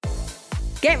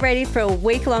Get ready for a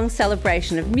week-long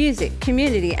celebration of music,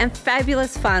 community and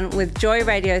fabulous fun with Joy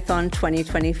Radiothon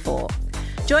 2024.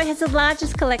 Joy has the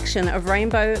largest collection of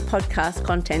rainbow podcast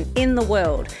content in the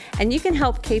world, and you can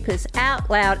help keep us out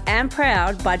loud and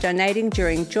proud by donating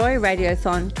during Joy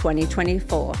Radiothon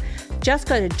 2024. Just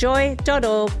go to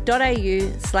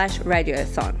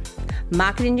joy.org.au/radiothon.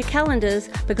 Mark it in your calendars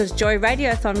because Joy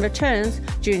Radiothon returns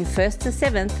June 1st to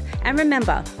 7th, and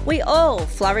remember, we all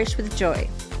flourish with joy.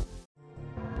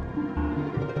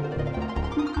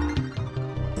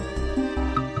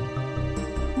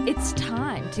 It's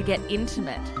time to get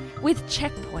intimate with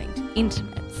Checkpoint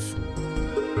Intimates.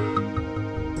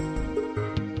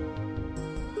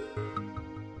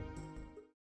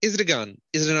 Is it a gun?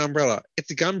 Is it an umbrella?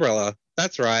 It's a gunbrella.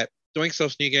 That's right.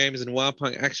 Doinksoft's new game is a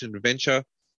wild-punk action adventure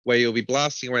where you'll be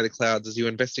blasting away the clouds as you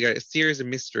investigate a series of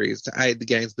mysteries to aid the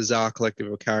game's bizarre collective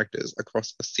of characters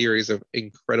across a series of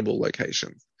incredible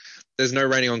locations. There's no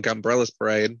raining on Gunbrellas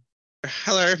Parade.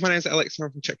 Hello, my name's Alex. I'm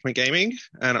from Checkpoint Gaming,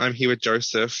 and I'm here with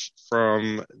Joseph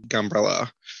from Gunbrella,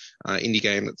 indie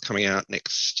game that's coming out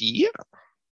next year.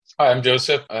 Hi, I'm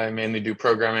Joseph. I mainly do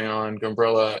programming on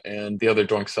Gunbrella and the other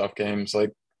Doinksoft games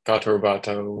like Gato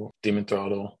Roboto, Demon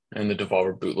Throttle, and the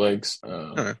Devolver Bootlegs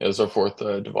as our fourth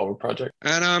Devolver project.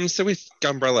 And so with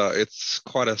Gunbrella, it's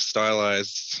quite a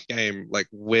stylized game. Like,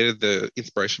 where did the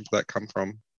inspiration for that come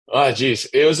from? Oh, geez.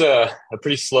 It was a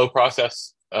pretty slow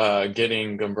process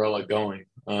getting Gunbrella going.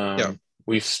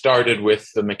 We started with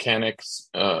the mechanics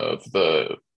of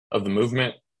the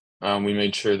movement. We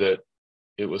made sure that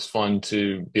it was fun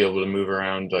to be able to move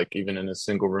around, like even in a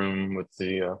single room with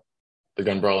the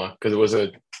Gunbrella, because it was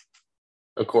a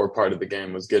core part of the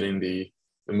game was getting the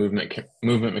movement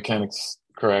mechanics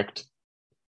correct,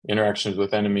 interactions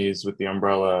with enemies with the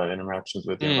umbrella, interactions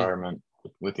with the environment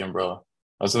with the umbrella.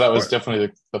 So that was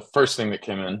definitely the first thing that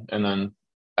came in, and then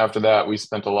after that we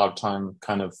spent a lot of time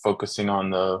kind of focusing on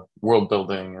the world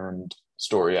building and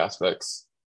story aspects.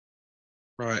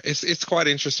 Right. It's quite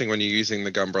interesting when you're using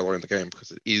the Gunbrella in the game because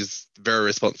it is very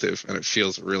responsive and it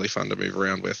feels really fun to move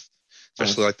around with.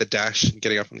 Especially like the dash and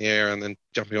getting up in the air and then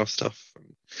jumping off stuff.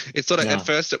 It's sort of, at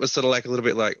first it was sort of like a little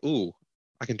bit like, ooh,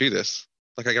 I can do this.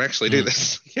 Like I can actually do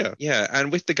this. Yeah.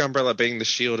 And with the Gunbrella being the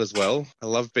shield as well, I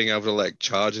love being able to like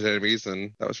charge at enemies,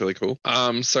 and that was really cool.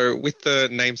 So with the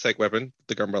namesake weapon,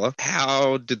 the Gunbrella,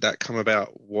 how did that come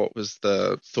about? What was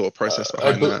the thought process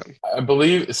behind that? I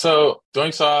believe so.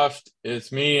 Doinksoft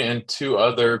is me and two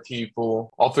other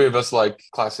people. All three of us like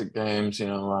classic games,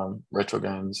 retro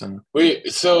games, and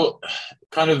so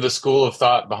kind of the school of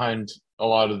thought behind a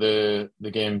lot of the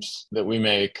games that we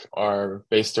make are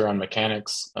based around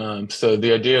mechanics. So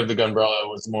the idea of the Gunbrella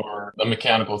was more a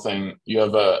mechanical thing. You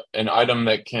have an item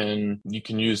that you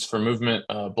can use for movement,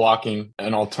 blocking,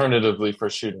 and alternatively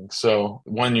for shooting. So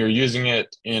when you're using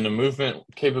it in a movement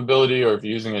capability, or if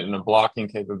you're using it in a blocking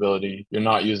capability, you're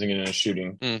not using it in a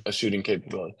shooting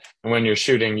capability. And when you're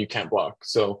shooting, you can't block.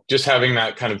 So just having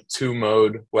that kind of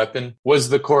two-mode weapon was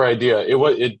the core idea. It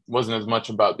wasn't as much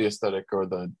about the aesthetic or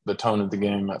the tone of the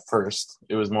game at first.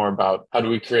 It was more about how do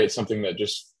we create something that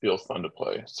just feels fun to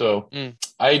play. So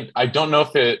I don't know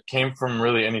if it came from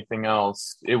really anything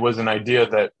else. It was an idea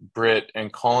that Britt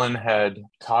and Colin had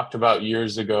talked about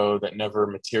years ago that never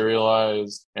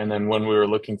materialized. And then when we were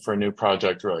looking for a new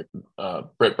project, Britt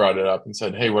brought it up and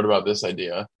said, hey, what about this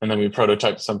idea? And then we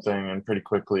prototyped something and pretty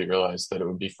quickly realized that it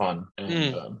would be fun.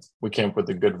 And we came up with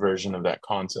a good version of that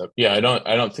concept. Yeah, I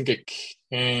don't think it came.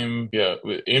 Yeah,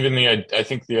 even I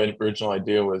think the original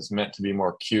idea was meant to be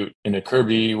more cute in a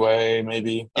Kirby way,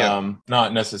 maybe. Yeah.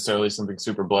 Not necessarily something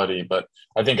super bloody, but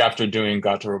I think after doing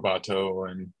Gato Roboto,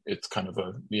 and it's kind of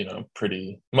a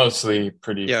mostly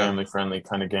pretty family friendly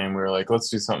kind of game, we were like, let's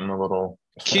do something a little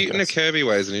cute in a Kirby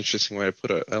way is an interesting way to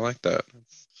put it. I like that.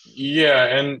 Yeah,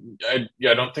 and I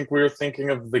don't think we were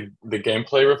thinking of the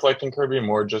gameplay reflecting Kirby,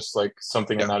 more just like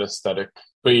something in that aesthetic.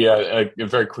 But yeah, it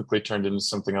very quickly turned into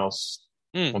something else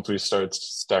once we started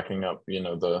stacking up,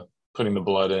 the putting the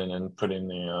blood in and putting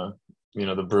the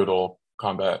the brutal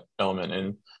combat element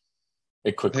in.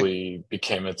 It quickly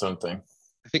became its own thing.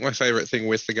 I think my favorite thing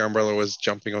with the Gunbrella was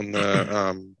jumping on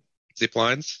the zip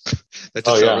lines. That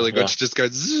just felt really good to just go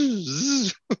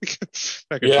zzz, back and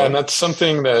forth. And that's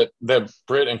something that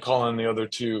Britt and Colin, the other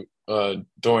two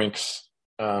doinks,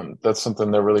 that's something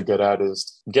they're really good at,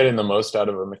 is getting the most out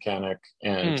of a mechanic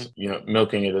and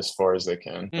milking it as far as they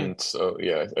can. And so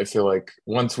I feel like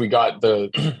once we got the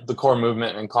the core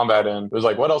movement and combat in, it was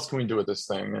like, what else can we do with this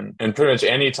thing? And pretty much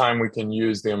any time we can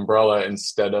use the umbrella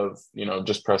instead of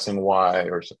just pressing Y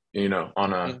or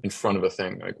on in front of a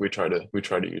thing, like we try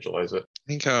to utilize it.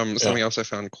 I think something else I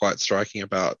found quite striking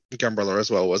about Gunbrella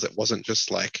as well was it wasn't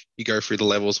just like you go through the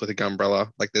levels with a Gunbrella.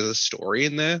 Like there's a story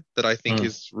in there that I think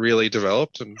is really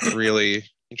developed and really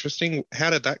interesting. How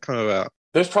did that come about?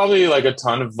 There's probably like a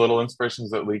ton of little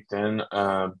inspirations that leaked in,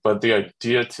 but the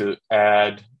idea to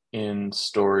add in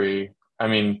story, I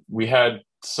mean, we had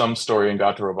some story in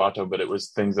Gato Roboto, but it was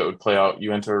things that would play out.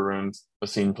 You enter a room, a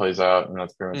scene plays out, and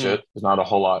that's pretty much it. There's not a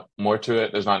whole lot more to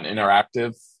it. There's not an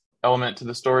interactive element to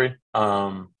the story.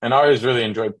 And I always really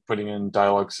enjoyed putting in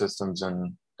dialogue systems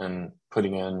and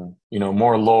putting in,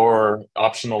 more lore,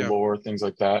 optional lore, things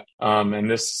like that. And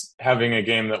this having a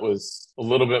game that was a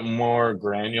little bit more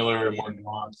granular, more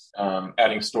nuanced,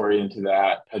 adding story into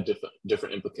that had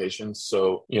different implications.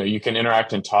 So, you can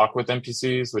interact and talk with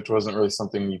NPCs, which wasn't really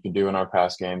something you could do in our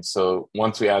past games. So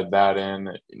once we add that in,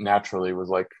 it naturally was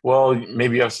like, well,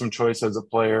 maybe you have some choice as a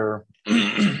player.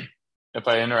 If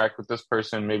I interact with this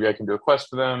person, maybe I can do a quest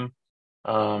for them.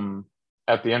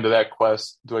 At the end of that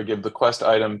quest, do I give the quest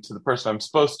item to the person I'm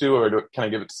supposed to, or can I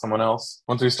give it to someone else?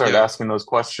 Once we started asking those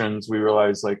questions, we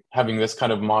realized like having this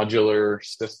kind of modular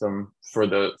system for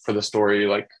the story,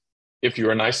 like if you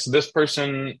were nice to this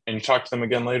person and you talk to them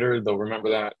again later, they'll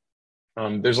remember that.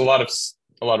 There's a lot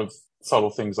of subtle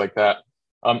things like that.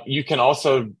 You can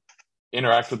also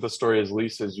interact with the story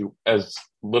as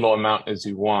little amount as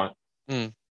you want.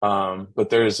 But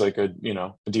there's like a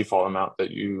default amount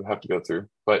that you have to go through.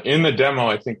 But in the demo,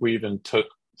 I think we even took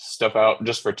stuff out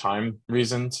just for time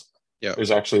reasons. Yeah, there's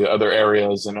actually other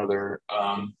areas and other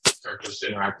characters to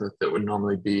interact with that would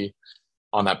normally be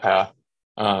on that path.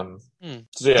 So nice.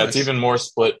 It's even more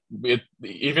split.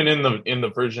 Even in the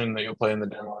version that you'll play in the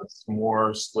demo, it's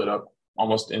more split up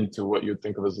almost into what you'd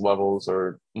think of as levels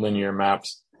or linear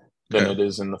maps than it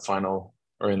is in the final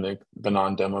or in the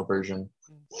non-demo version.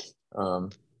 I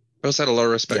also had a lot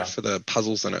of respect for the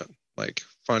puzzles in it. Like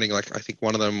finding, like, I think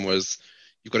one of them was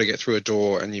you've got to get through a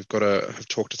door and you've got to have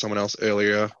talked to someone else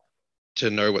earlier to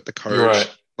know what the code,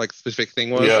 like specific thing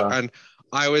was. Yeah. And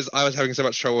I was having so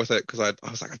much trouble with it because I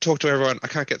was like, I talked to everyone, I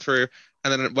can't get through.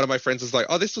 And then one of my friends was like,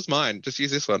 oh, this was mine, just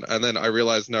use this one. And then I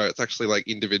realized, no, it's actually like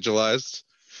individualized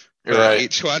for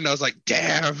each one. And I was like,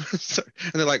 damn.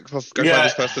 And they're like, well, go find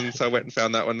this person. So I went and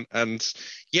found that one. And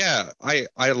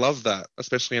I love that,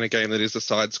 especially in a game that is a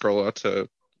side scroller to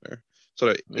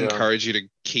sort of encourage you to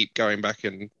keep going back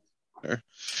and. I'm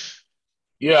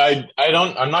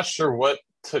not sure what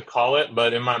to call it,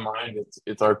 but in my mind,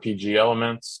 it's RPG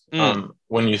elements.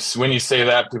 When you say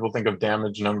that, people think of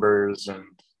damage numbers and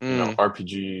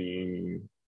RPG,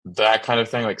 that kind of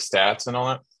thing, like stats and all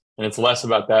that. And it's less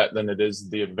about that than it is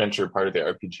the adventure part of the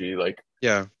RPG. Like,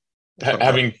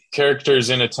 having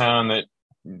characters in a town that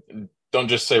don't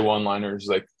just say one-liners,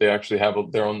 like they actually have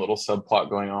their own little subplot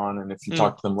going on. And if you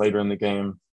talk to them later in the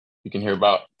game, you can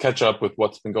catch up with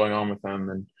what's been going on with them.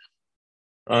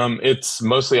 And it's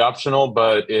mostly optional,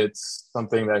 but it's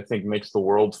something that I think makes the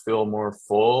world feel more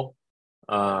full.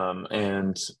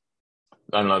 And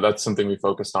I don't know, that's something we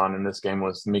focused on in this game,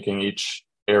 was making each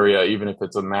area, even if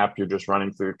it's a map you're just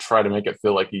running through, try to make it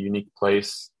feel like a unique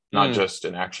place, not just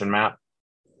an action map.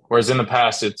 Whereas in the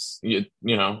past, it's, a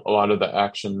lot of the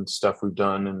action stuff we've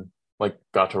done, and like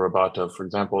Gato Roboto, for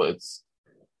example, it's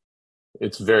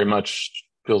very much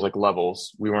feels like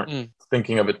levels. We weren't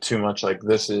thinking of it too much like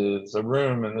this is a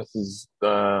room and this is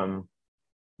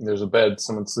there's a bed,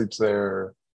 someone sleeps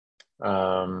there,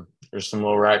 there's some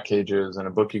little rat cages and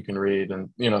a book you can read, and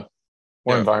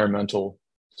more environmental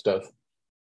stuff.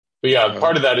 But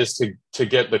part of that is to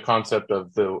get the concept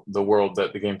of the world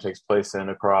that the game takes place in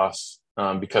across,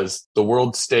 because the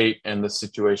world state and the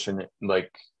situation,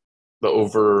 like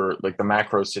the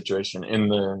macro situation in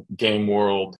the game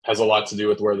world, has a lot to do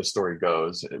with where the story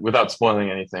goes. Without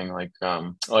spoiling anything,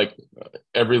 like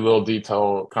every little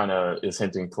detail kind of is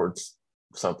hinting towards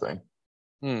something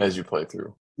as you play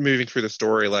through. Moving through the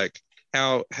story, like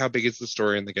how big is the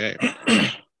story in the game?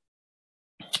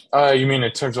 You mean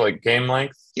in terms of like game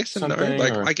length? Yes and no.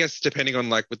 Like, I guess depending on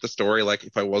like with the story, like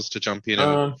if I was to jump in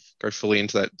and go fully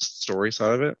into that story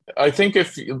side of it. I think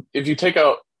if you take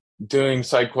out doing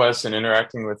side quests and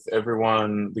interacting with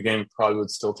everyone, the game probably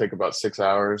would still take about 6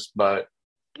 hours. But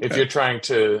if you're trying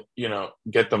to,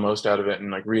 get the most out of it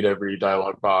and like read every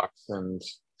dialogue box and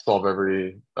solve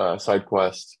every side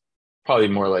quest, probably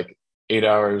more like 8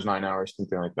 hours, 9 hours,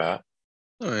 something like that.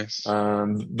 Nice.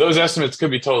 Those estimates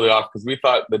could be totally off because we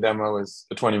thought the demo was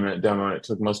a 20-minute demo and it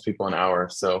took most people an hour.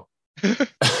 So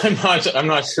I'm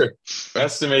not sure.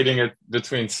 Estimating it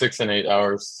between 6 and 8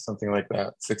 hours, something like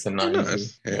that. 6 and 9.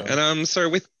 Nice. Yeah. And so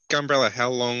with Gumbrella, how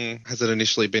long has it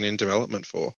initially been in development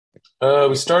for?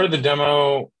 We started the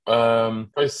demo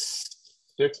probably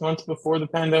 6 months before the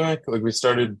pandemic. Like we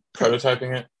started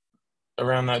prototyping it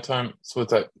around that time. So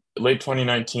it's late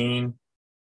 2019.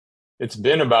 It's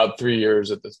been about 3 years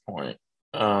at this point.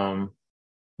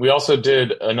 We also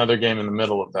did another game in the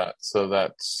middle of that, so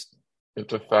you have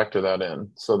to factor that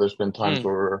in. So there's been times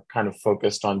where we're kind of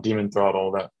focused on Demon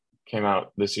Throttle that came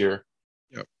out this year.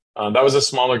 Yep. That was a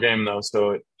smaller game though,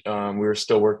 so we were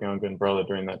still working on Gunbrella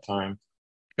during that time.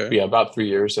 Okay. But yeah, about 3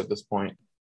 years at this point.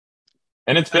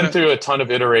 And it's been through a ton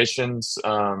of iterations.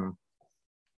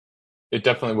 It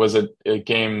definitely was a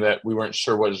game that we weren't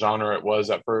sure what genre it was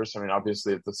at first. I mean,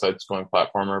 obviously it's a side-scrolling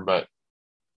platformer, but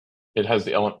it has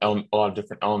a lot of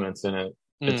different elements in it.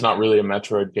 It's not really a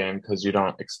Metroid game because you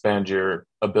don't expand your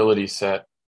ability set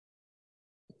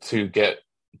to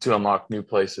unlock new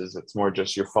places. It's more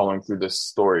just you're following through this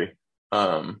story.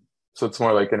 So it's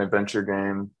more like an adventure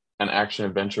game, an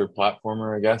action-adventure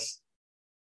platformer, I guess.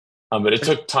 But it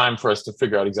took time for us to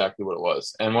figure out exactly what it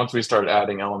was. And once we started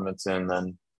adding elements in,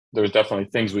 then there was definitely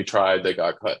things we tried that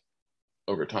got cut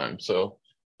over time. So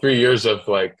 3 years of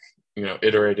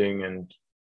iterating and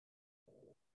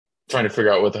trying to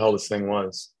figure out what the hell this thing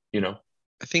was,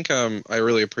 I think I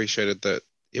really appreciated that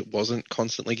it wasn't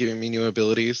constantly giving me new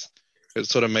abilities. It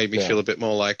sort of made me feel a bit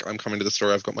more like I'm coming to the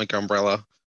store. I've got my Gumbrella.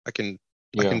 I can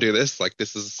do this. Like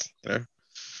this is,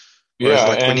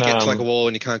 Whereas when you get to like a wall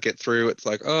and you can't get through, it's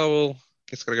like, oh well,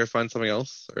 guess I gotta go find something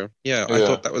else. So I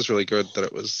thought that was really good that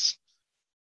it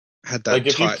had that like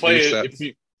if tight you play set.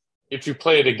 if you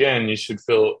play it again, you should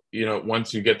feel,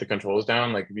 once you get the controls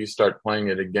down, like if you start playing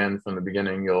it again from the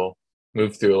beginning, you'll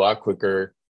move through a lot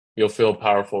quicker. You'll feel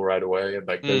powerful right away.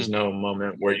 Like there's no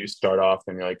moment where you start off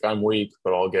and you're like, I'm weak,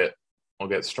 but I'll get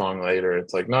strong later.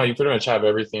 It's like, no, you pretty much have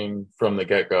everything from the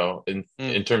get-go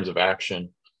in terms of action.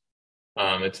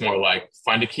 It's more like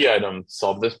find a key item,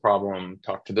 solve this problem,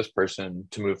 talk to this person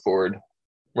to move forward,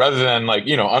 rather than like,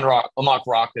 unlock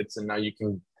rockets and now you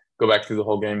can go back through the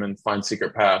whole game and find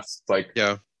secret paths. It's like,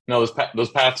 no,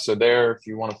 those paths are there if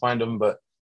you want to find them, but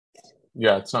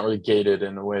it's not really gated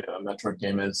in the way a Metroid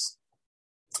game is.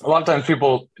 A lot of times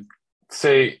people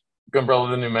say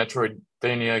Gunbrella the new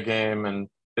Metroidvania game, and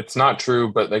it's not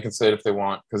true, but they can say it if they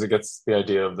want because it gets the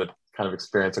idea of the kind of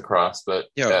experience across. But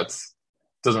it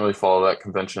doesn't really follow that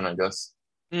convention, I guess.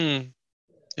 Yeah,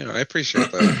 I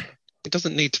appreciate that. It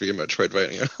doesn't need to be a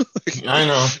Metroidvania. I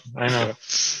know.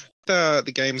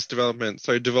 The game's development.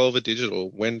 So Devolver Digital,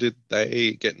 when did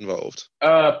they get involved?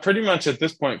 Pretty much at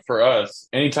this point for us,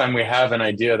 anytime we have an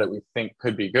idea that we think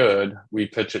could be good, we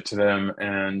pitch it to them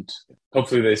and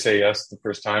hopefully they say yes the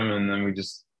first time and then we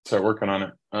just start working on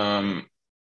it.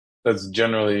 That's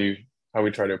generally how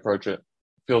we try to approach it.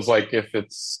 Feels like if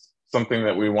it's something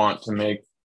that we want to make,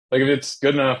 like if it's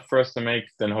good enough for us to make,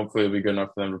 then hopefully it'll be good enough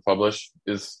for them to publish,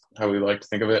 is how we like to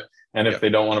think of it. And if they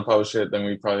don't want to publish it, then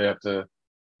we probably have to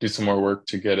do some more work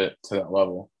to get it to that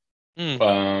level. With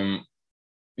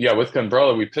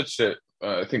Gunbrella, we pitched it,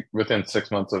 I think within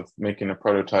 6 months of making a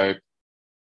prototype,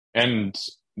 and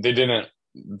they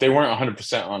weren't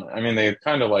 100% on it. I mean, they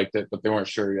kind of liked it, but they weren't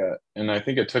sure yet. And I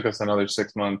think it took us another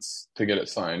 6 months to get it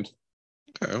signed.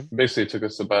 Okay. Basically, it took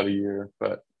us about a year,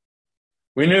 but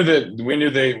we knew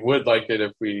they would like it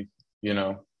if we,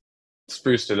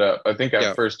 spruced it up. I think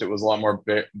at first it was a lot more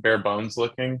bare bones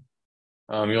looking.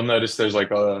 You'll notice there's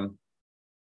like a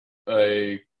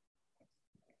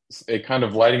kind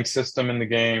of lighting system in the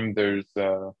game. There's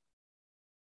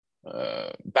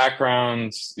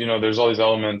backgrounds. There's all these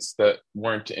elements that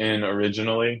weren't in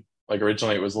originally. Like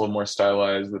originally, it was a little more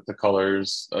stylized with the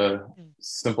colors.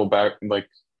 Simple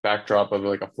backdrop of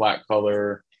like a flat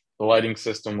color. The lighting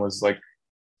system was like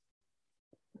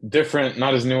different,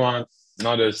 not as nuanced,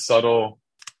 not as subtle.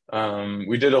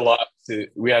 We did a lot.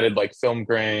 We added like film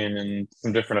grain and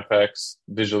some different effects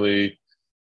visually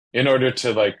in order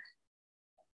to like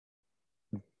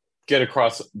get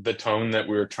across the tone that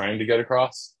we were trying to get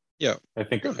across. Yeah. I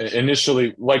think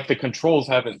initially, like the controls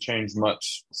haven't changed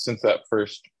much since that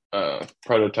first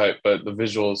prototype, but the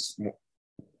visuals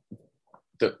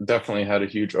definitely had a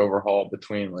huge overhaul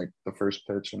between like the first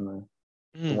pitch and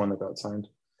the one that got signed.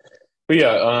 But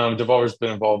Devolver's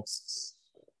been involved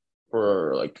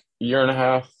for like a year and a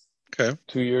half,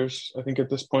 2 years, I think, at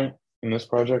this point in this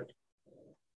project.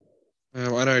 I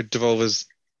know Devolver's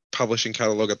publishing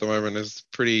catalog at the moment is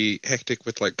pretty hectic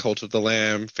with like Cult of the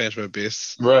Lamb, Phantom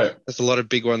Abyss. Right. There's a lot of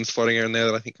big ones floating around there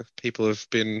that I think people have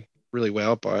been really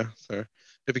wowed by. So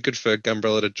it'd be good for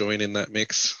Gumbrella to join in that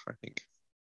mix, I think.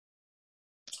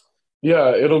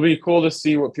 Yeah, it'll be cool to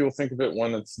see what people think of it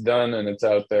when it's done and it's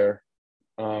out there.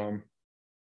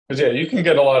 Because yeah, you can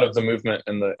get a lot of the movement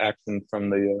and the action from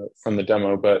the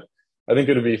demo, but I think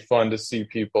it'd be fun to see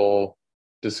people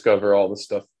discover all the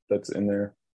stuff that's in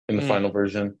there in the final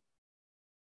version.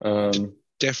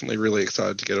 Definitely really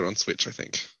excited to get it on Switch, I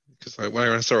think, because when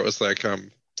I saw it was like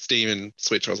Steam and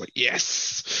Switch, I was like,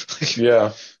 yes.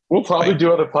 Yeah, we'll probably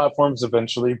do other platforms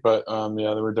eventually, but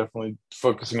yeah, they were definitely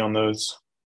focusing on those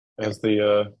as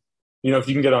the if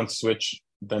you can get on Switch,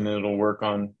 then it'll work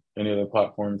on any other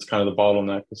platform. It's kind of the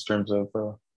bottleneck in terms of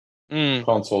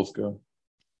consoles go.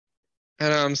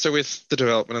 And so with the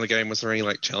development of the game, was there any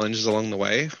like challenges along the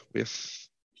way with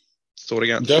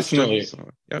sorting out the Definitely.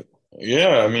 systems? Yep.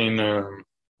 Yeah, I mean,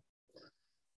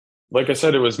 like I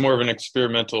said, it was more of an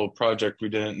experimental project. We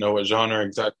didn't know what genre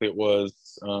exactly it was.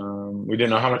 We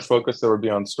didn't know how much focus there would be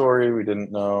on story. We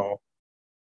didn't know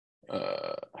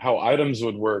how items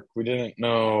would work. We didn't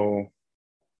know.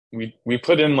 We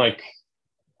put in like,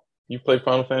 you played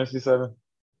Final Fantasy VII?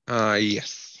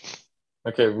 Yes.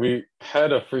 Okay, we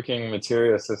had a freaking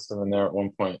materia system in there at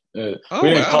one point. We didn't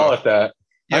wow. call it that.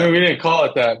 Yeah. I mean, we didn't call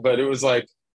it that, but it was like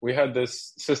we had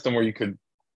this system where you could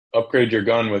upgrade your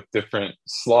gun with different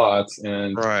slots,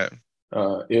 and right.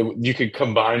 You could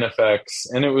combine effects,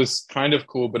 and it was kind of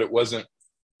cool, but it wasn't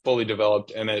fully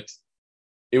developed, and it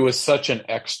was such an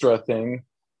extra thing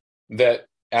that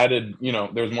added,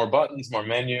 there was more buttons, more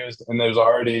menus, and there's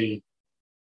already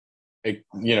a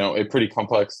pretty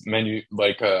complex menu,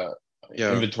 like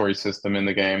inventory system in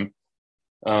the game.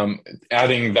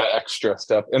 Adding that extra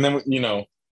stuff, and then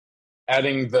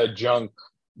adding the junk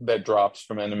that drops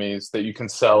from enemies that you can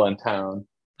sell in town.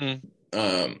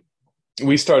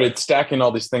 We started stacking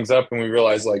all these things up, and we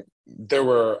realized like there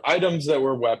were items that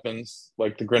were weapons,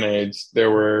 like the grenades. There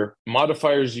were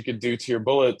modifiers you could do to your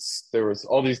bullets. There was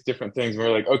all these different things. And we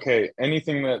were like, okay,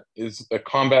 anything that is a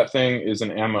combat thing is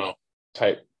an ammo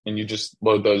type, and you just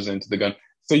load those into the gun.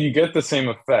 So you get the same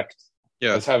effect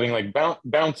as having like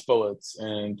bounce bullets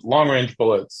and long range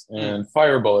bullets and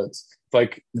fire bullets.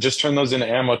 Like just turn those into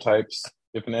ammo types.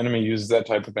 If an enemy uses that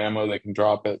type of ammo, they can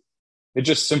drop it. It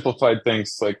just simplified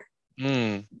things. Like,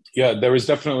 yeah, there was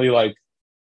definitely like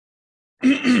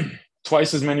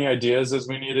twice as many ideas as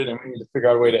we needed, and we need to figure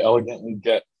out a way to elegantly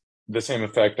get the same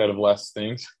effect out of less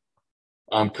things.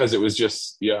 Because it was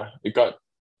just, it got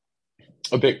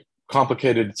a bit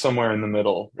complicated somewhere in the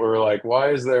middle. We're like,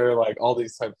 why is there like all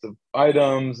these types of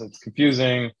items? It's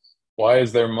confusing. Why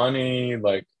is there money?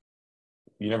 Like,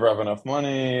 you never have enough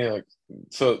money. Like,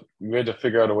 so we had to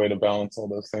figure out a way to balance all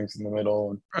those things in the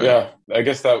middle. And I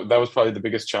guess that was probably the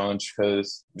biggest challenge,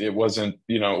 because it wasn't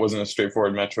a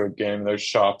straightforward Metroid game. There's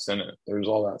shops in it. There's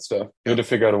all that stuff. We had to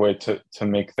figure out a way to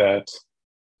make that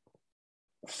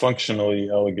functionally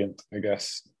elegant, I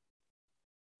guess,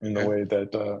 in the way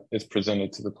that it's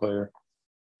presented to the player.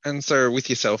 And so with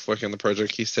yourself working on the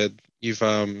project, you said you've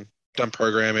done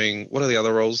programming. What are the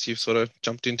other roles you've sort of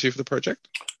jumped into for the project?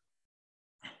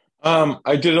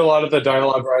 I did a lot of the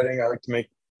dialogue writing. I like to make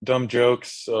dumb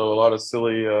jokes, so a lot of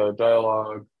silly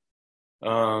dialogue.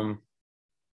 A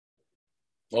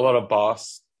lot of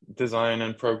boss design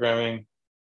and programming.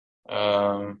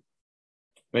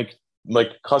 Make like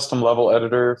custom level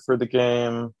editor for the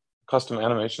game, custom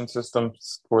animation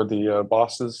systems for the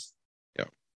bosses. Yeah.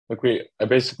 Like I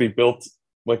basically built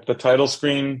like the title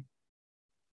screen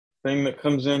thing that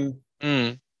comes in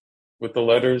with the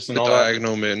letters and all that. The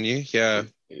diagonal menu, yeah.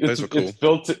 Those were cool. It's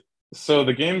built, so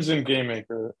the game's in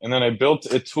GameMaker, and then I built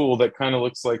a tool that kind of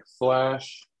looks like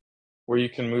Flash, where you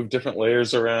can move different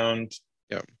layers around.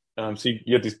 Yeah. So you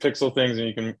get these pixel things, and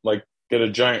you can like get a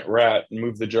giant rat and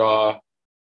move the jaw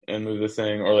and move the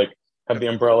thing, or like have the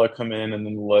umbrella come in and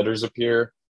then the letters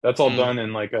appear. That's all done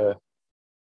in like a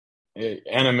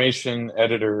animation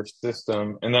editor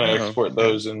system, and then I export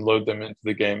those and load them into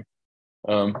the game.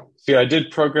 So yeah, I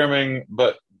did programming,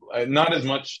 but not as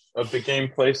much of the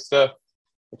gameplay stuff,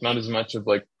 not as much of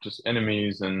like just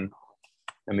enemies and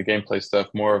the gameplay stuff,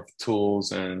 more of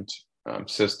tools and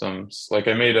systems. Like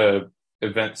I made a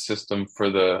event system for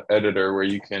the editor where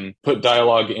you can put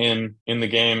dialogue in the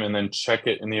game and then check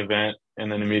it in the event and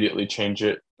then immediately change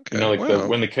it. Okay,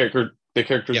 when the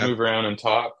characters move around and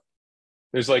talk.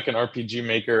 There's like an RPG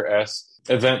Maker-esque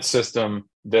event system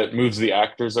that moves the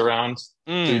actors around.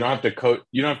 So you don't have to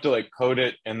code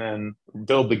it and then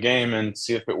build the game and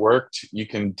see if it worked. You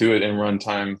can do it in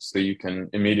runtime, so you can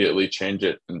immediately change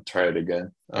it and try it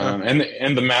again.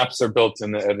 And the maps are built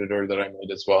in the editor that I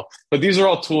made as well. But these are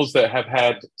all tools that have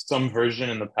had some version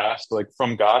in the past, like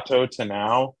from Gato to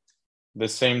now.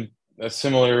 A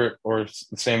similar or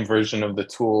the same version of the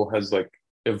tool has like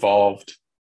evolved.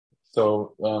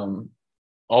 So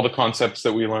all the concepts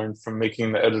that we learned from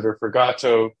making the editor for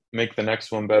Gato make the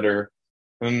next one better.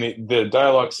 And the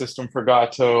dialogue system for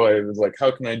Gato, I was like,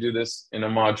 how can I do this in a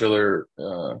modular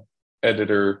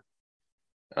editor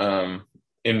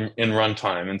in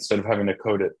runtime instead of having to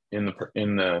code it in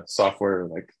the software,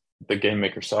 like the Game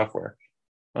Maker software.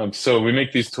 So we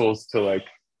make these tools to like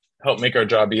help make our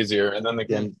job easier, and then the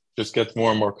game just gets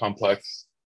more and more complex.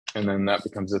 And then that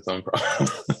becomes its own problem.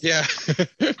 Yeah.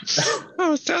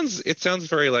 Oh, it sounds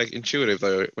very like intuitive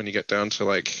though when you get down to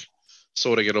like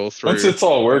sorting it all through. Once it's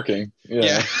all working.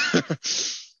 Yeah.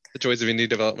 The joys of indie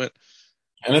development.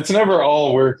 And it's never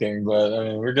all working, but I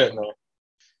mean we're getting there.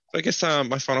 I guess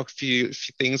my final few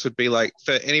things would be like,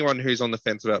 for anyone who's on the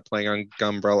fence about playing on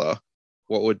Gunbrella,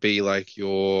 what would be like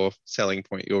your selling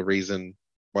point, your reason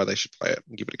why they should play it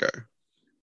and give it a go?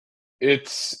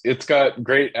 It's got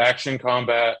great action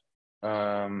combat.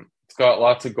 It's got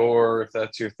lots of gore if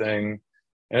that's your thing,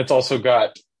 and it's also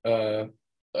got a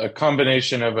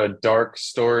combination of a dark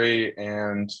story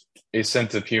and a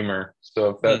sense of humor. So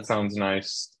if that sounds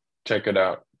nice, check it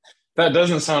out. If that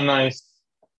doesn't sound nice,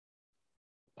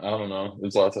 I don't know.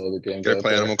 There's lots of other games. Go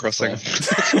play Animal Crossing.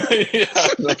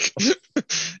 Like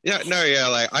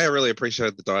I really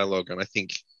appreciated the dialogue, and I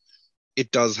think it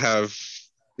does have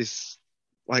this.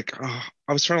 Like, I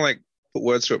was trying to like put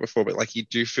words to it before, but like you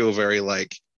do feel very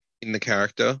like in the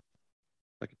character.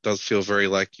 Like it does feel very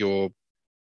like you're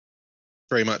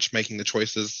very much making the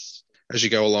choices as you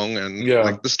go along, and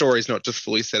like the story's not just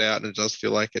fully set out, and it does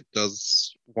feel like it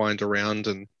does wind around.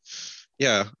 And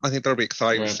yeah, I think that'll be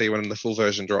exciting to see when the full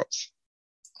version drops.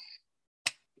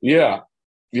 Yeah,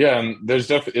 and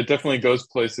it definitely goes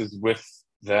places with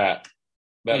that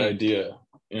idea.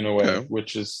 In a way,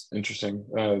 which is interesting.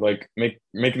 Like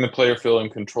making the player feel in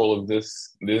control of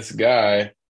this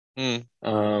guy. And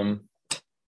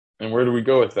where do we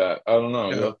go with that? I don't know.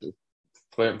 You'll have to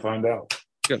play it and find out.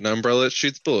 You got an umbrella that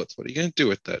shoots bullets. What are you going to do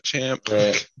with that, champ?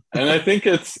 Right. And I think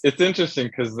it's interesting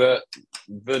because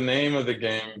the name of the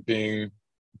game being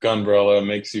Gunbrella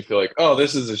makes you feel like, oh,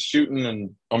 this is a shooting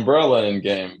an umbrella in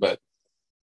game, but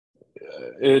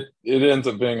it ends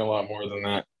up being a lot more than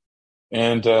that.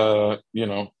 And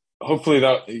hopefully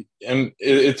that, and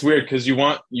it's weird because you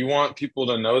want people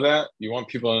to know that. You want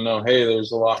people to know, hey,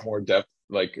 there's a lot more depth,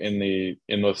 like in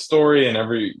the story and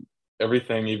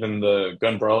everything. Even the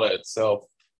Gunbrella itself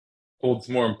holds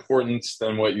more importance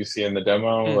than what you see in the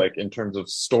demo, like in terms of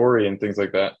story and things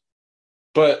like that.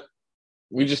 But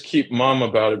we just keep mum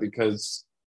about it because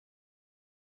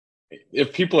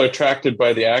if people are attracted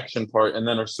by the action part and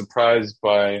then are surprised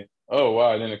by, oh, wow,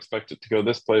 I didn't expect it to go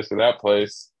this place or that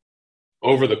place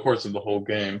over the course of the whole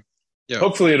game. Yeah.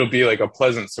 Hopefully it'll be like a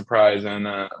pleasant surprise and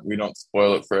we don't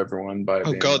spoil it for everyone by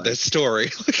being like, that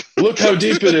story. Look how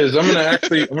deep it is. I'm going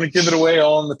to give it away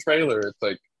all in the trailer. It's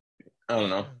like, I don't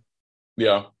know.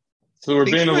 Yeah. So we're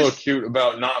being a little cute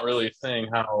about not really saying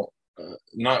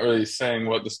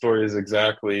what the story is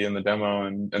exactly in the demo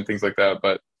and things like that,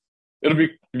 but it'll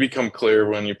become clear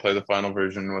when you play the final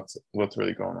version what's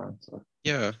really going on. So.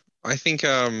 Yeah. I think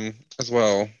as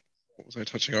well, what was I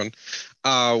touching on?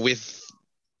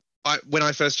 When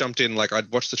I first jumped in, like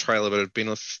I'd watched the trailer, but it had been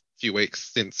a few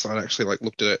weeks since I'd actually like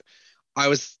looked at it. I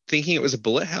was thinking it was a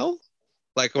bullet hell.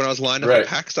 Like when I was lined up at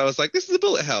PAX, I was like, this is a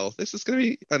bullet hell. This is going to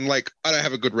be, and like, I don't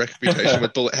have a good reputation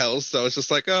with bullet hells. So I was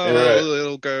just like,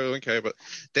 it'll go. Okay. But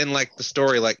then like the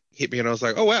story like hit me and I was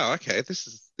like, oh wow, okay. This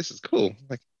is cool.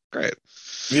 Like, great.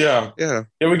 Yeah.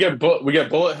 We get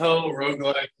bullet hell,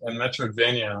 roguelike, and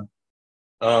Metroidvania,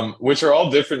 which are all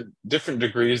different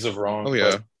degrees of wrong. Oh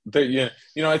yeah.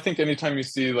 I think anytime you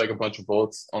see like a bunch of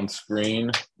bullets on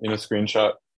screen in a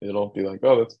screenshot, it'll be like,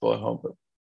 oh, that's bullet hell. But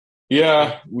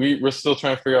yeah, we're still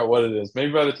trying to figure out what it is.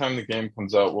 Maybe by the time the game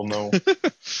comes out, we'll know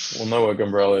what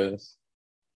Gunbrella is.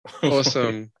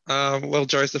 Awesome. Well,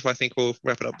 Joseph, I think we'll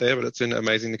wrap it up there. But it's been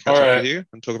amazing to catch up with you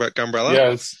and talk about Gunbrella.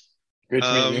 Yeah, it's great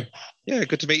to meet you. Yeah,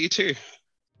 good to meet you too.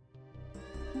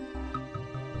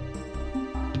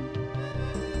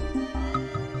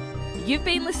 You've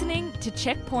been listening to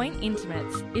Checkpoint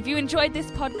Intimates. If you enjoyed this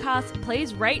podcast,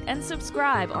 please rate and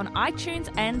subscribe on iTunes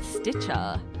and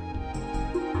Stitcher.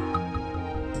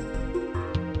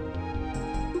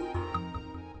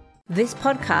 This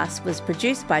podcast was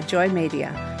produced by Joy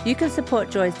Media. You can support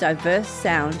Joy's diverse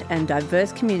sound and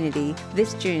diverse community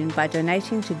this June by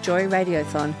donating to Joy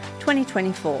Radiothon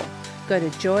 2024. Go to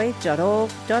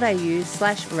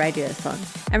joy.org.au/radiothon.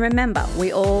 And remember,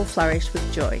 we all flourish with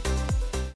joy.